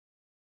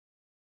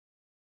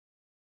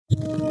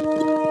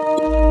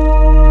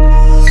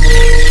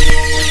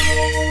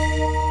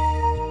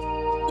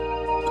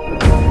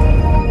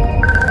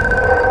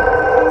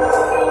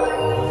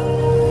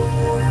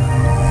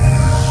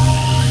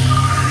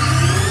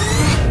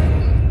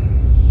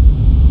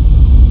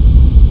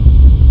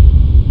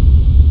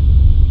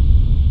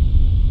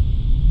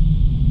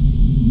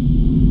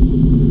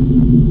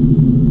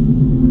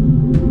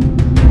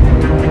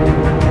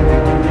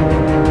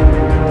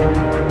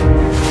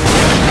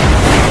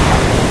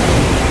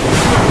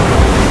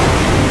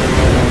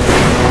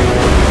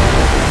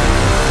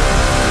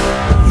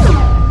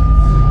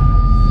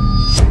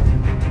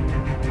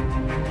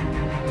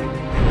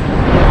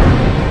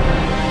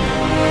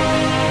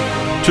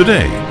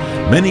Today,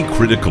 many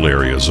critical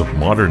areas of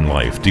modern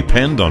life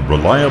depend on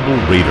reliable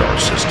radar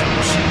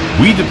systems.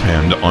 We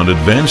depend on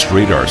advanced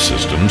radar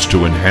systems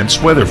to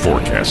enhance weather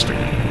forecasting,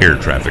 air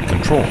traffic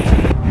control,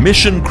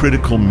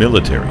 mission-critical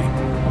military,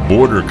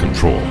 border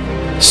control,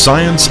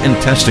 science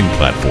and testing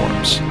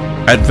platforms.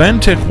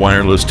 Advantech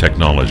Wireless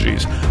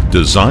Technologies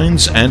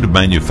designs and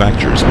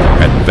manufactures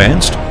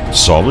advanced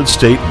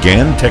solid-state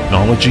GaN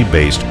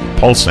technology-based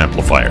pulse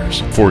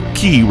amplifiers for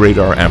key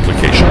radar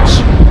applications.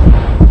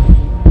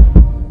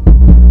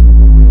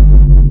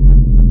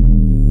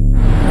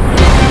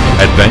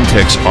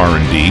 Advantech's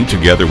R&D,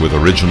 together with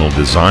original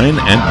design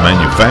and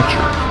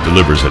manufacture,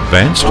 delivers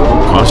advanced,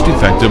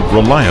 cost-effective,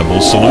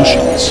 reliable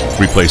solutions,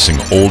 replacing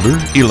older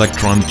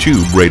electron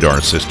tube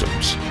radar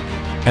systems.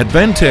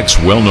 Advantech's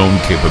well-known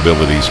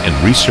capabilities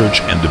in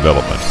research and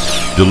development,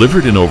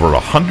 delivered in over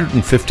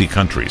 150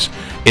 countries,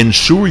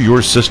 ensure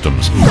your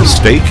systems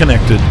stay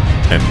connected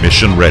and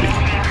mission-ready.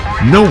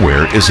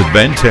 Nowhere is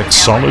Advantech's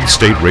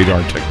solid-state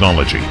radar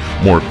technology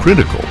more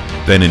critical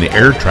than in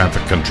air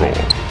traffic control,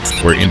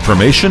 where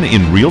information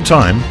in real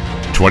time,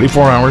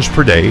 24 hours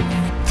per day,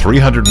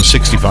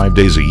 365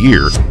 days a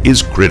year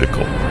is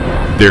critical.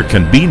 There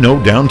can be no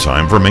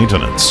downtime for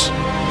maintenance.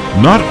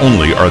 Not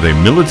only are they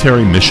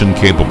military mission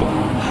capable,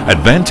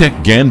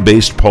 Advantech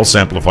GaN-based pulse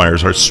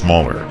amplifiers are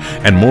smaller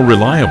and more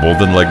reliable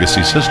than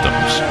legacy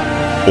systems.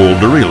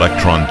 Older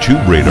electron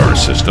tube radar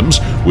systems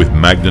with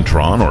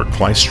magnetron or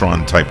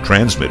klystron type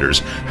transmitters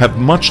have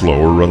much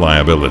lower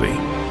reliability.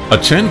 A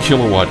 10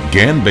 kilowatt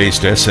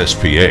GaN-based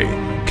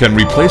SSPA can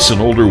replace an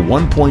older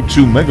 1.2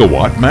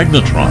 megawatt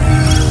magnetron.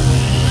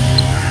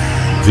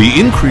 The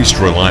increased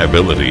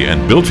reliability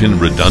and built-in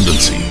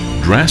redundancy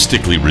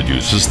drastically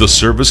reduces the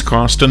service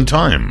cost and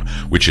time,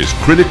 which is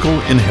critical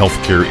in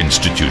healthcare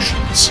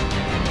institutions.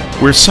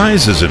 Where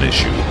size is an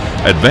issue,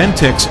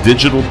 Advantech's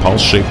digital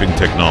pulse shaping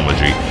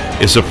technology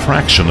is a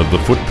fraction of the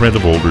footprint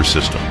of older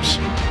systems.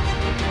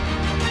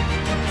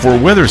 For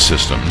weather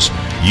systems,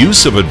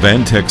 use of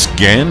Advantech's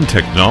GaN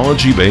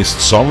technology-based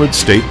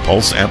solid-state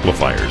pulse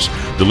amplifiers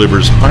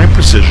delivers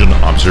high-precision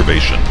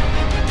observation.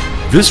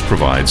 This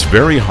provides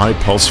very high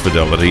pulse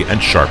fidelity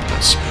and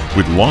sharpness,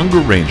 with longer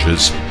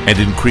ranges and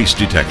increased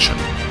detection.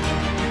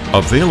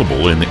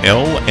 Available in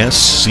L, S,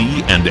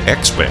 C, and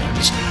X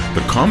bands,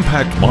 the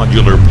compact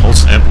modular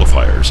pulse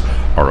amplifiers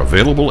are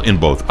available in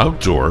both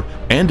outdoor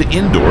and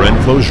indoor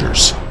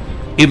enclosures.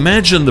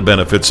 Imagine the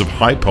benefits of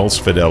high pulse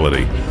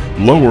fidelity,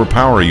 lower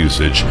power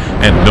usage,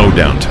 and no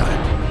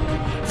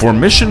downtime. For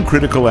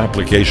mission-critical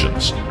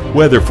applications,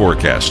 weather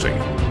forecasting,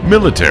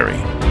 military,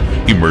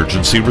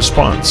 emergency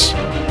response,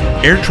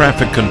 air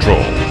traffic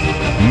control,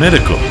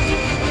 medical,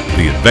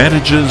 the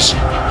advantages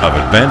of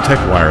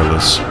Advantech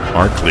Wireless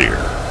are clear.